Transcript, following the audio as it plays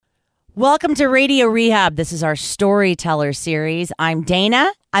Welcome to Radio Rehab. This is our storyteller series. I'm Dana.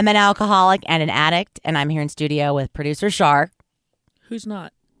 I'm an alcoholic and an addict, and I'm here in studio with producer Shar. Who's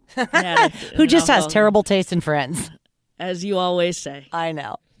not? An addict Who just has alcoholic, terrible taste in friends. as you always say. I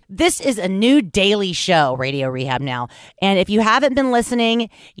know. This is a new daily show, Radio Rehab now. And if you haven't been listening,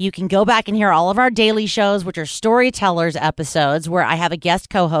 you can go back and hear all of our daily shows, which are storytellers episodes, where I have a guest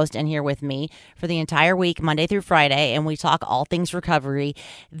co-host in here with me for the entire week, Monday through Friday, and we talk all things recovery.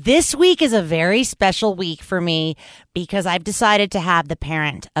 This week is a very special week for me because I've decided to have the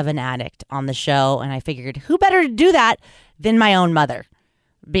parent of an addict on the show, and I figured who better to do that than my own mother,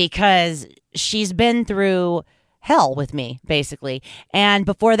 because she's been through hell with me, basically. And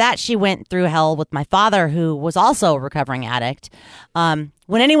before that, she went through hell with my father, who was also a recovering addict. When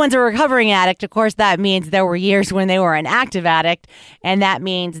anyone's a recovering addict, of course, that means there were years when they were an active addict. And that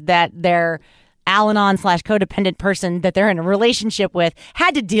means that their Al-Anon/codependent person that they're in a relationship with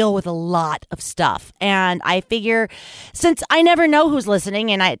had to deal with a lot of stuff. And I figure, since I never know who's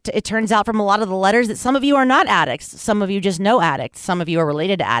listening, and it turns out from a lot of the letters that some of you are not addicts. Some of you just know addicts. Some of you are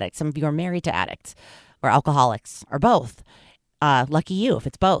related to addicts. Some of you are married to addicts, or alcoholics, or both. Lucky you if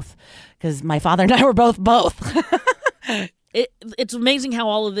it's both, because my father and I were both. It's amazing how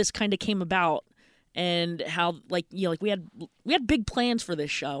all of this kind of came about, and how we had big plans for this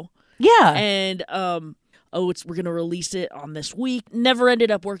show. Yeah. And we're gonna release it on this week. Never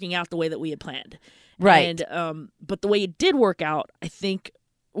ended up working out the way that we had planned. Right. And but the way it did work out, I think,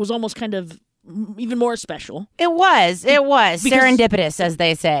 was almost kind of even more special. It was serendipitous, as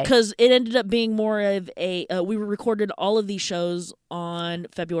they say, because it ended up being more of a we recorded all of these shows on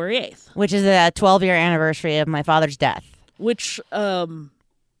February 8th, which is a 12-year anniversary of my father's death, which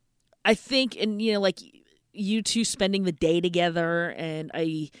I think, and you two spending the day together, and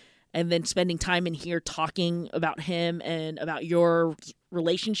then spending time in here talking about him and about your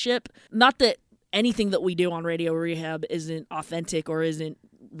relationship. Not that anything that we do on Radio Rehab isn't authentic or isn't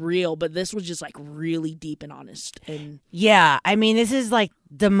real, but this was just really deep and honest. And yeah, I mean, this is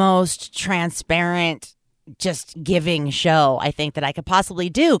the most transparent, just giving show I think that I could possibly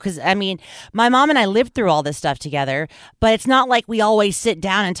do, because I mean, my mom and I lived through all this stuff together, but it's not like we always sit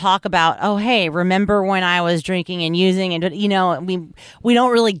down and talk about, oh hey, remember when I was drinking and using, and we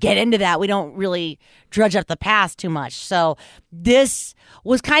don't really get into that. We don't really drudge up the past too much. So this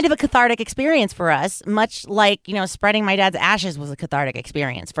was kind of a cathartic experience for us, much like, spreading my dad's ashes was a cathartic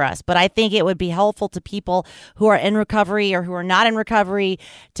experience for us. But I think it would be helpful to people who are in recovery or who are not in recovery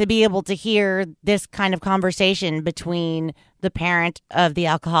to be able to hear this kind of conversation between the parent of the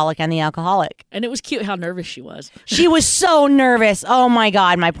alcoholic and the alcoholic. And it was cute how nervous she was. She was so nervous. Oh my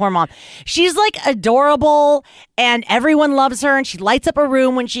God, my poor mom. She's adorable, and everyone loves her, and she lights up a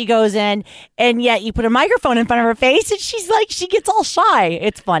room when she goes in, and yet you put a microphone in front of her face and she gets all shy.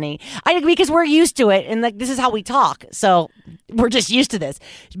 It's funny. Because we're used to it, and this is how we talk. So we're just used to this.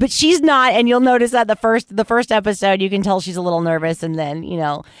 But she's not, and you'll notice that the first episode you can tell she's a little nervous, and then,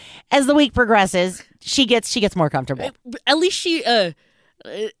 as the week progresses, she gets more comfortable. At least she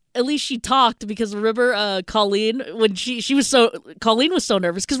talked, because remember Colleen, when Colleen was so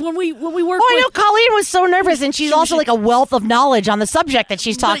nervous, because when we worked I know Colleen was so nervous, and she's also a wealth of knowledge on the subject that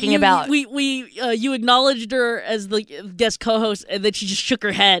she's talking about. You acknowledged her as the guest co-host, and then she just shook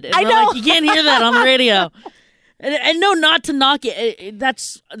her head. And I know. you can't hear that on the radio. And no, not to knock it.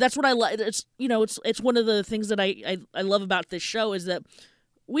 That's what I like. It's it's one of the things that I love about this show is that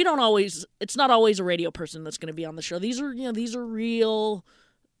it's not always a radio person that's going to be on the show. These are real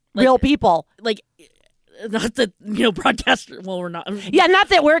people. Not that, broadcaster. Well, we're not. Yeah, not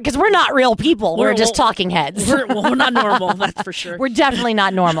that because we're not real people. We're just talking heads. We're not normal. That's for sure. We're definitely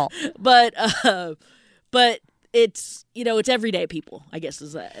not normal. But it's, it's everyday people, I guess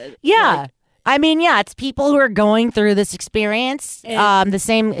is that. Yeah. I mean, yeah, it's people who are going through this experience, the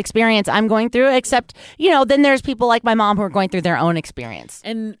same experience I'm going through, except, then there's people like my mom who are going through their own experience.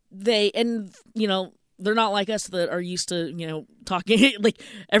 And they're not like us that are used to, talking,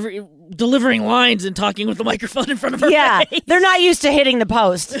 delivering lines and talking with the microphone in front of her face. They're not used to hitting the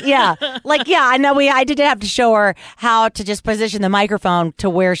post. Yeah. I know I did have to show her how to just position the microphone to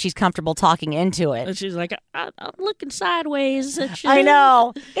where she's comfortable talking into it. And she's like, I'm looking sideways at you. I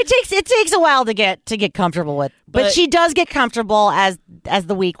know. It takes a while to get comfortable with. But she does get comfortable as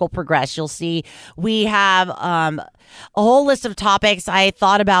the week will progress. You'll see we have a whole list of topics. I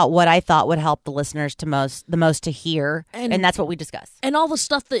thought about what I thought would help the listeners the most to hear, and that's what we discussed. And all the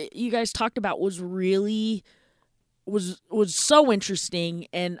stuff that you guys talked about was so interesting,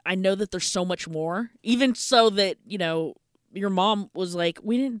 and I know that there's so much more. Even so that, your mom was like,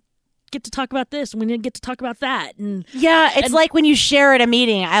 we didn't get to talk about this and we didn't get to talk about that. And yeah, it's like when you share at a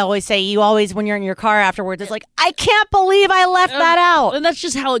meeting. I always say, when you're in your car afterwards, it's like, I can't believe I left that out. And that's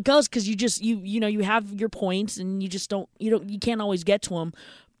just how it goes, because you have your points and you can't always get to them.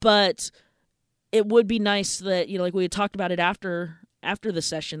 But it would be nice that, like we had talked about it after the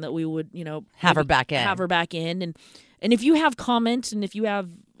session, that we would, have her back in. And if you have comments and if you have,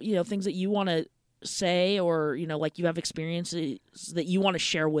 things that you want to say, or, like you have experiences that you want to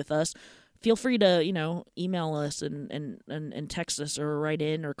share with us, feel free to, email us and text us or write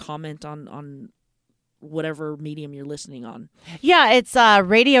in or comment on whatever medium you're listening on. Yeah, it's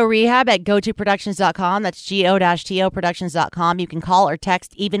Radio Rehab at gotoproductions.com. That's go-to productions.com. You can call or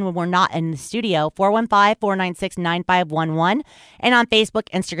text even when we're not in the studio, 415-496-9511. And on Facebook,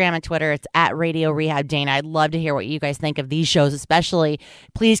 Instagram, and Twitter, it's at Radio Rehab Dana. I'd love to hear what you guys think of these shows, especially.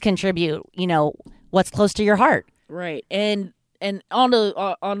 Please contribute, what's close to your heart. Right. And on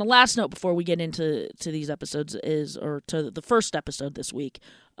the last note before we get into these episodes to the first episode this week,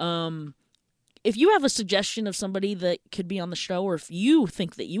 if you have a suggestion of somebody that could be on the show, or if you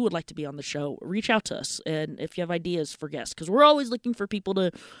think that you would like to be on the show, reach out to us. And if you have ideas for guests, because we're always looking for people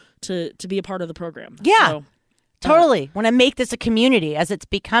to be a part of the program. Yeah, so, totally. Want to make this a community as it's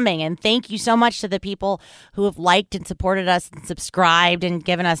becoming. And thank you so much to the people who have liked and supported us and subscribed and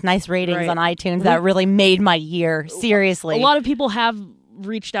given us nice ratings on iTunes. That really made my year. Seriously. A lot of people have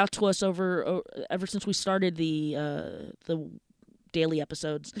reached out to us ever since we started the daily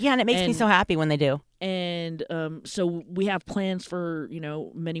episodes. Yeah, and it makes me so happy when they do. And so we have plans for,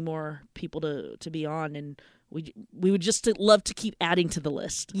 many more people to be on, and we would just love to keep adding to the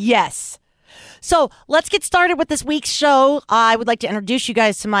list. Yes. So let's get started with this week's show. I would like to introduce you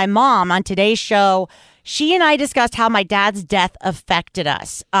guys to my mom. On today's show, she and I discussed how my dad's death affected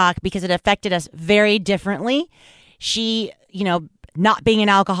us, because it affected us very differently. She, not being an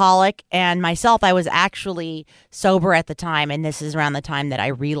alcoholic, and myself, I was actually sober at the time, and this is around the time that I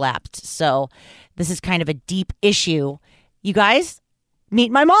relapsed. So this is kind of a deep issue. You guys, meet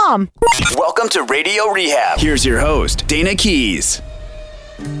my mom. Welcome to Radio Rehab. Here's your host, Dana Keys.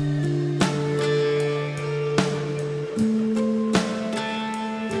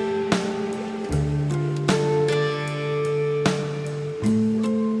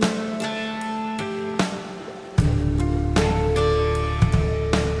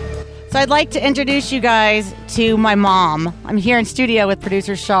 So I'd like to introduce you guys to my mom. I'm here in studio with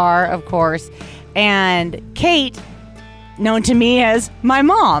producer Shar, of course, and Kate, known to me as my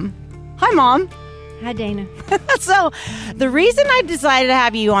mom. Hi, Mom. Hi, Dana. So the reason I decided to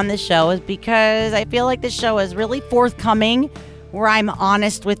have you on this show is because I feel like this show is really forthcoming, where I'm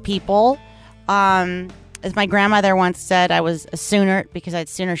honest with people. As my grandmother once said, I was a sooner, because I'd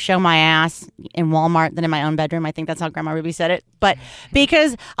sooner show my ass in Walmart than in my own bedroom. I think that's how Grandma Ruby said it. But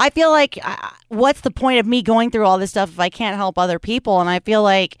because I feel like, what's the point of me going through all this stuff if I can't help other people? And I feel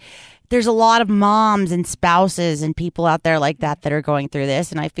like there's a lot of moms and spouses and people out there like that are going through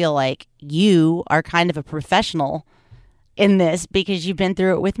this. And I feel like you are kind of a professional in this because you've been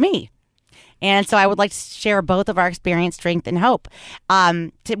through it with me. And so I would like to share both of our experience, strength, and hope.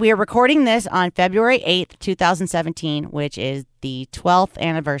 We are recording this on February 8th, 2017, which is the 12th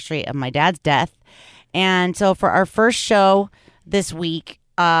anniversary of my dad's death. And so for our first show this week,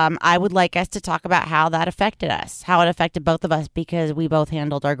 I would like us to talk about how that affected us, how it affected both of us, because we both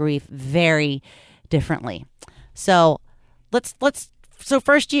handled our grief very differently. So so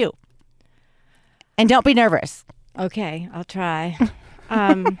first you. And don't be nervous. Okay, I'll try.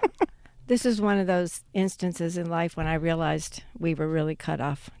 This is one of those instances in life when I realized we were really cut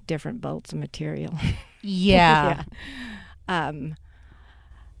off different bolts of material. Yeah. I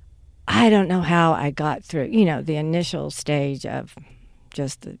don't know how I got through, the initial stage of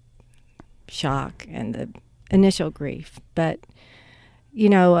just the shock and the initial grief. But,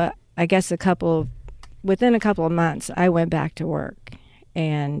 I guess within a couple of months, I went back to work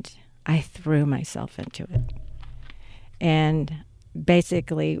and I threw myself into it. And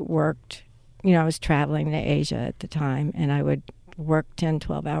basically worked, I was traveling to Asia at the time, and I would work 10,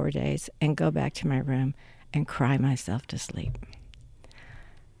 12-hour days and go back to my room and cry myself to sleep.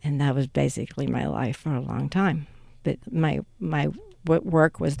 And that was basically my life for a long time. But my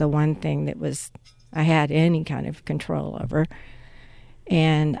work was the one thing that I had any kind of control over.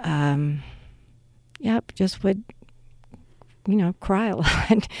 And, just would cry a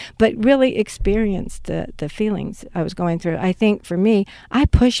lot, but really experienced the feelings I was going through. I think for me, I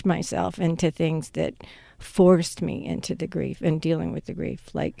pushed myself into things that forced me into the grief and dealing with the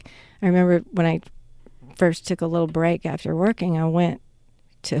grief. Like, I remember when I first took a little break after working, I went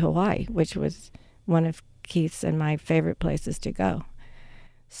to Hawaii, which was one of Keith's and my favorite places to go.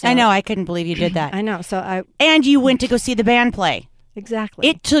 So, I know. I couldn't believe you did that. I know. So And you went to go see the band play. exactly.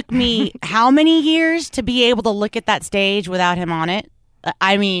 It took me how many years to be able to look at that stage without him on it?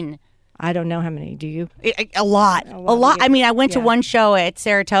 I mean, I don't know how many. Do you? a lot. A lot, yeah. I mean, I went to Yeah. one show at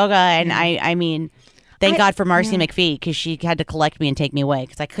Saratoga, and I mean, thank God for Marcy yeah. McPhee, because she had to collect me and take me away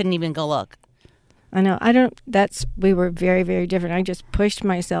because I couldn't even go look. I know. We were very, very different. I just pushed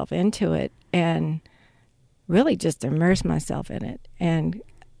myself into it and really just immersed myself in it. And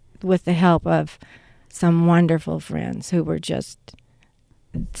with the help of some wonderful friends who were just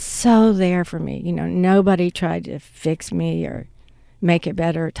so there for me. You know, nobody tried to fix me or make it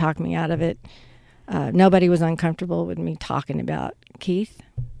better or talk me out of it. Nobody was uncomfortable with me talking about Keith,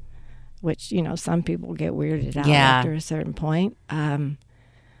 which, you know, some people get weirded out Yeah. after a certain point.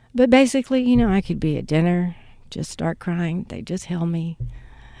 But basically, you know, I could be at dinner, just start crying. They just held me,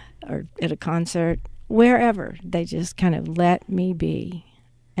 or at a concert, wherever. They just kind of let me be.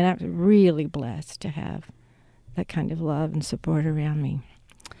 And I was really blessed to have that kind of love and support around me.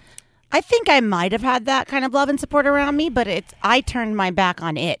 I think I might have had that kind of love and support around me, but I turned my back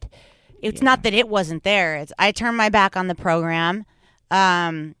on it. It's not that it wasn't there. I turned my back on the program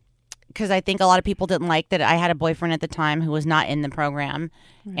because I think a lot of people didn't like that I had a boyfriend at the time who was not in the program.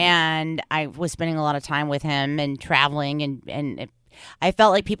 Right. And I was spending a lot of time with him and traveling, and I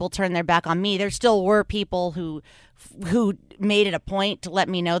felt like people turned their back on me. There still were people who made it a point to let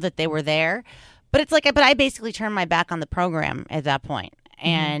me know that they were there. But it's like, but I basically turned my back on the program at that point.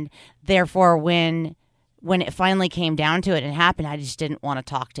 And therefore, when it finally came down to it and happened, I just didn't want to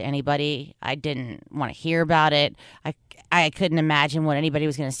talk to anybody. I didn't want to hear about it. I couldn't imagine what anybody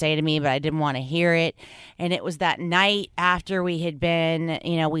was going to say to me, but I didn't want to hear it. And it was that night after we had been,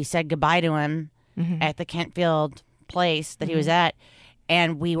 you know, we said goodbye to him at the Kentfield place that he was at.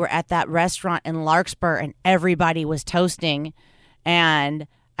 And we were at that restaurant in Larkspur, and everybody was toasting. And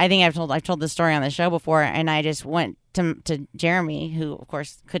I think I've told this story on the show before, and I just went to Jeremy, who of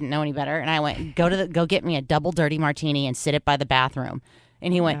course couldn't know any better, and I went, go get me a double dirty martini and sit it by the bathroom.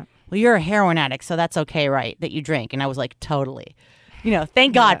 And he went, well, you're a heroin addict, so that's okay, right, that you drink? And I was like, totally. You know,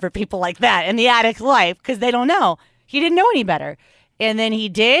 thank God for people like that in the addict's life, because they don't know. He didn't know any better. And then he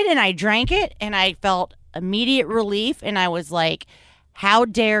did, and I drank it, and I felt immediate relief, and I was like, how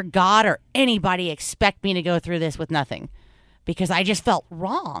dare God or anybody expect me to go through this with nothing? Because I just felt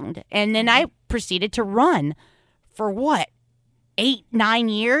wronged. And then I proceeded to run for what,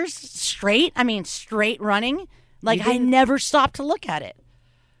 8-9 years straight? I mean, straight running. Like, I never stopped to look at it.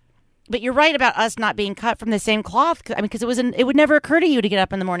 But you're right about us not being cut from the same cloth. I mean, because it would never occur to you to get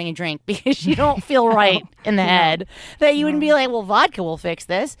up in the morning and drink because you don't feel right in the head. That you wouldn't be like, well, vodka will fix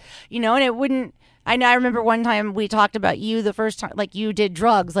this, you know. And it wouldn't. I know. I remember one time we talked about you the first time, like you did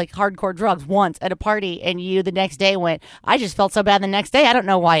drugs, like hardcore drugs, once at a party, and you the next day went, I just felt so bad the next day. I don't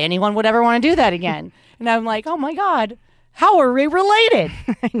know why anyone would ever want to do that again. And I'm like, oh my God, how are we related?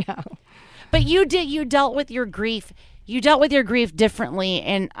 I know. But you dealt with your grief. You dealt with your grief differently,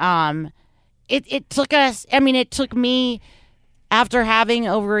 and it took us. I mean, it took me after having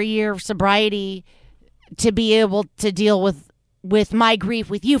over a year of sobriety to be able to deal with my grief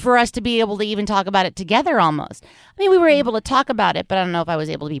with you, for us to be able to even talk about it together almost. I mean, we were able to talk about it, but I don't know if I was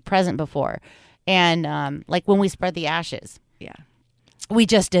able to be present before. And like when we spread the ashes. Yeah. We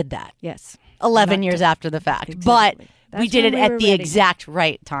just did that. Yes. 11 years after the fact. Exactly. But we did it at the exact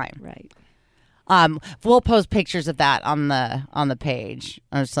right time. Right. We'll post pictures of that on the page.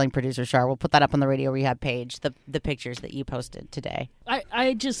 I was telling producer Shar, we'll put that up on the Radio Rehab page, the pictures that you posted today.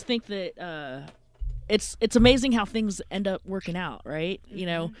 I just think that it's amazing how things end up working out, right? You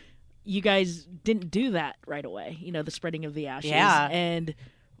know, you guys didn't do that right away, you know, the spreading of the ashes. Yeah. And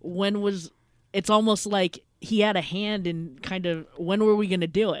it's almost like he had a hand in kind of when were we going to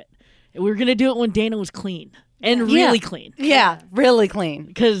do it? And we were going to do it when Dana was clean. And really clean. Yeah, really clean.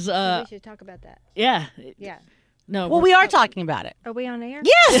 Because we should talk about that. Yeah. Yeah. No. Well, we are talking about it. Are we on air?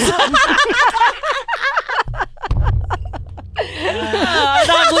 Yes. I'm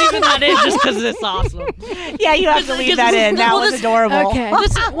not leaving that in just because it's awesome. Yeah, you have to leave that in. That was adorable. Okay.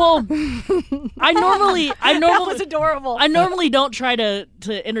 I normally That was adorable. I normally don't try to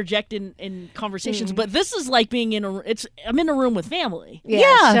interject in conversations, but this is like being I'm in a room with family.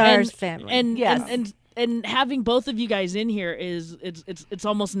 Yeah. Shar's family. And Yes. and having both of you guys in here it's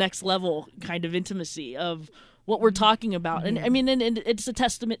almost next level kind of intimacy of what we're talking about. And I mean, and it's a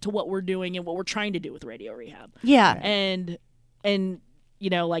testament to what we're doing and what we're trying to do with Radio Rehab. Yeah. And you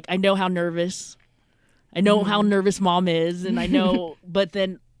know, like I know how nervous Mom is, and I know, but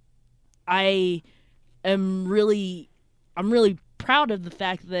then I'm really proud of the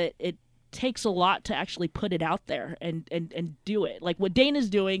fact that takes a lot to actually put it out there and do it. Like what Dana's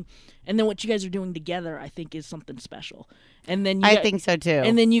doing, and then what you guys are doing together, I think is something special. And then I think so too.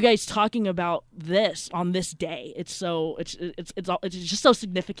 And then you guys talking about this on this day, it's just so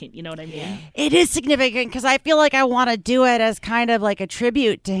significant. You know what I mean? It is significant because I feel like I want to do it as kind of like a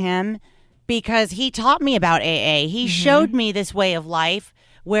tribute to him, because he taught me about AA. He showed me this way of life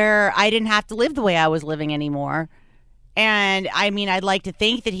where I didn't have to live the way I was living anymore. And I mean, I'd like to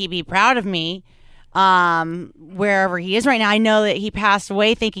think that he'd be proud of me wherever he is right now. I know that he passed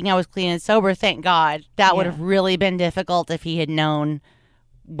away thinking I was clean and sober. Thank God. That would have really been difficult if he had known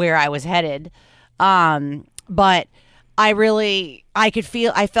where I was headed. But I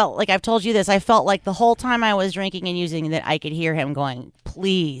felt like, I've told you this, I felt like the whole time I was drinking and using that I could hear him going,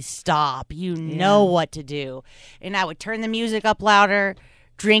 please stop. You know what to do. And I would turn the music up louder,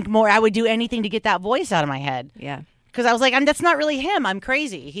 drink more. I would do anything to get that voice out of my head. Yeah. Because I was like, that's not really him. I'm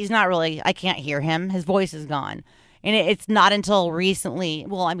crazy. He's not really, I can't hear him. His voice is gone. And it's not until recently,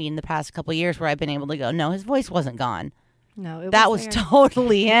 well, I mean, the past couple of years where I've been able to go, no, his voice wasn't gone. No, that was there.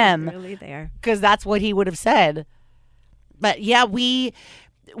 totally him. It was really there. Because that's what he would have said. But yeah, we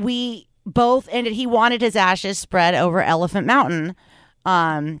both ended, he wanted his ashes spread over Elephant Mountain.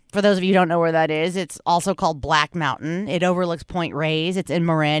 For those of you who don't know where that is, it's also called Black Mountain. It overlooks Point Reyes. It's in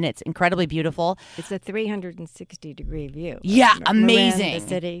Marin. It's incredibly beautiful. It's a 360-degree view. Yeah, Marin, amazing. the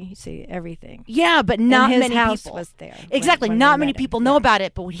city, you see everything. Yeah, but not and his many house people. was there. Exactly. when Not we many met him. people know about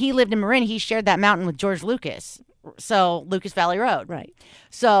it, but when he lived in Marin, he shared that mountain with George Lucas. So Lucas Valley Road. Right.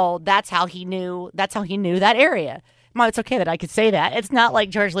 So that's how he knew that area. Mom, it's okay that I could say that. It's not like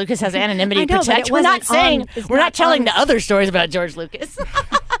George Lucas has anonymity I know, but protection. it We're not wasn't saying on- it's we're not not telling on- the other stories about George Lucas.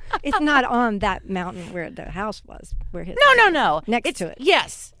 It's not on that mountain where the house was. Where his No. Next It's, to it.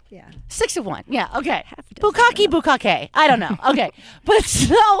 Yes. Yeah. 6 of 1. Yeah. Okay. Half a dozen. Bukake. I don't know. Okay. But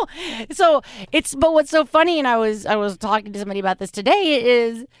but what's so funny, and I was talking to somebody about this today,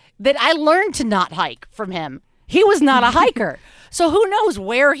 is that I learned to not hike from him. He was not a hiker. So who knows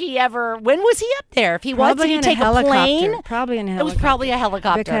when was he up there? If he was, did he in take a helicopter. plane? Probably in a It helicopter. was probably a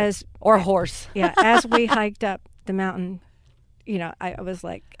helicopter or a horse. Yeah. As we hiked up the mountain, I was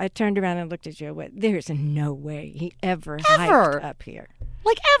like, I turned around and looked at you. There's no way he ever hiked up here.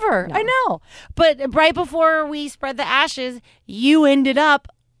 Like ever. No. I know. But right before we spread the ashes, you ended up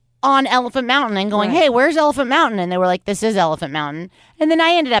on Elephant Mountain and going, Right. hey, where's Elephant Mountain? And they were like, this is Elephant Mountain. And then I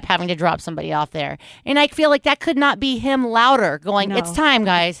ended up having to drop somebody off there. And I feel like that could not be him louder going, No. it's time,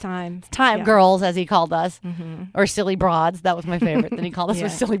 guys. It's time. Time, Yeah. girls, as he called us. Or silly broads. That was my favorite. Then he called us Yeah.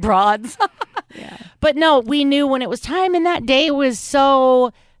 with silly broads. Yeah. But no, we knew when it was time, and that day was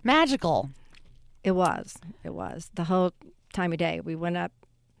so magical. It was. The whole time of day. We went up.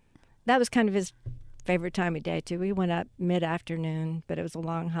 That was kind of his favorite time of day, too. We went up mid-afternoon, but it was a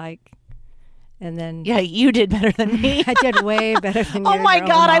long hike. And then Yeah, you did better than me. I did way better than you. Oh my girl,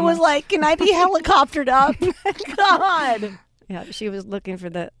 God, I Mama. was like, can I be helicoptered up? God. Yeah, she was looking for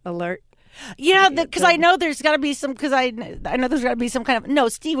the alert. Yeah, because I know there's got to be some, because I know there's got to be some kind of, no,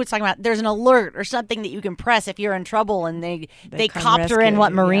 Steve was talking about there's an alert or something that you can press if you're in trouble, and they come copter in, rescue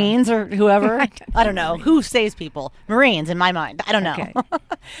what, you, yeah. Marines or whoever? I don't know. Who saves people? Marines, in my mind. I don't know. Okay.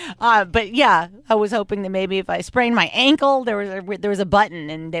 But yeah, I was hoping that maybe if I sprained my ankle, there was a button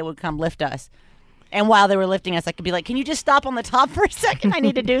and they would come lift us. And while they were lifting us, I could be like, can you just stop on the top for a second? I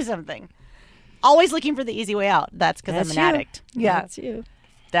need to do something. Always looking for the easy way out. That's because I'm an addict. Yeah. That's you.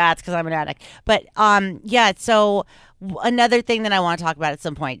 That's because I'm an addict. But yeah. So another thing that I want to talk about at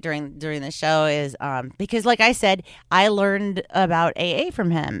some point during the show is because, like I said, I learned about AA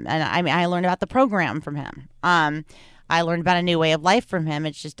from him, and I learned about the program from him. I learned about a new way of life from him.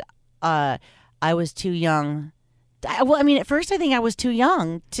 It's just I was too young. At first I think I was too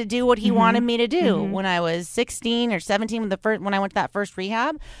young to do what he wanted me to do when I was 16 or 17 when I went to that first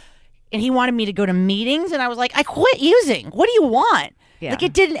rehab, and he wanted me to go to meetings, and I was like, I quit using. What do you want? Yeah. Like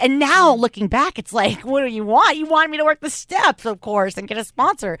it didn't. And now looking back, it's like, what do you want? You want me to work the steps, of course, and get a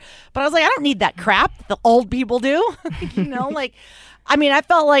sponsor. But I was like, I don't need that crap that the old people do. I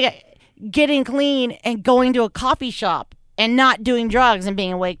felt like getting clean and going to a coffee shop and not doing drugs and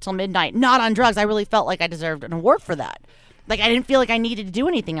being awake till midnight, not on drugs. I really felt like I deserved an award for that. Like I didn't feel like I needed to do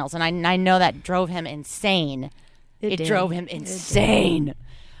anything else. And I know that drove him insane. It did. drove him insane.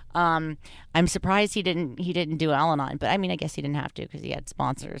 I'm surprised he didn't do Al-Anon, but I guess he didn't have to because he had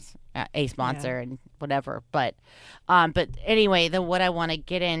sponsors, a sponsor and whatever. But anyway, what I want to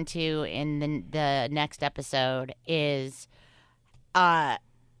get into in the next episode is that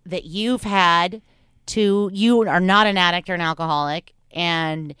you are not an addict or an alcoholic,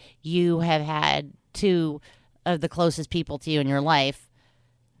 and you have had two of the closest people to you in your life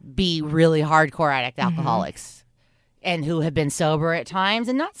be really hardcore addict alcoholics and who have been sober at times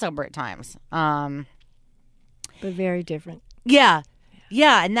and not sober at times. But very different. Yeah.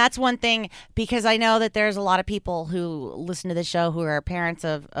 Yeah, and that's one thing, because I know that there's a lot of people who listen to the show who are parents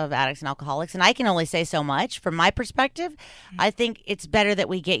of addicts and alcoholics, and I can only say so much. From my perspective, I think it's better that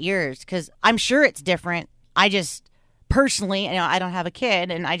we get yours, because I'm sure it's different. I just, personally, I don't have a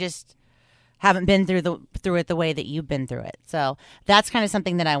kid, and I just haven't been through it the way that you've been through it. So that's kind of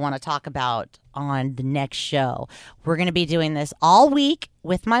something that I want to talk about on the next show. We're going to be doing this all week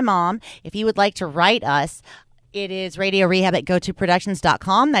with my mom. If you would like to write us, it is Radio Rehab at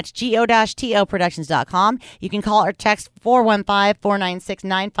gotoproductions.com. That's GO-TO productions.com. You can call or text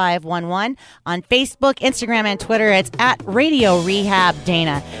 415-496-9511. On Facebook, Instagram, and Twitter, it's at Radio Rehab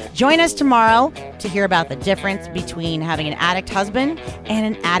Dana. Join us tomorrow to hear about the difference between having an addict husband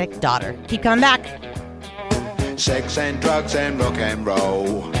and an addict daughter. Keep coming back. Sex and drugs and rock and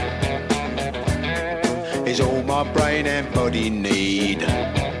roll is all my brain and body need.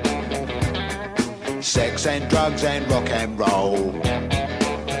 Sex and drugs and rock and roll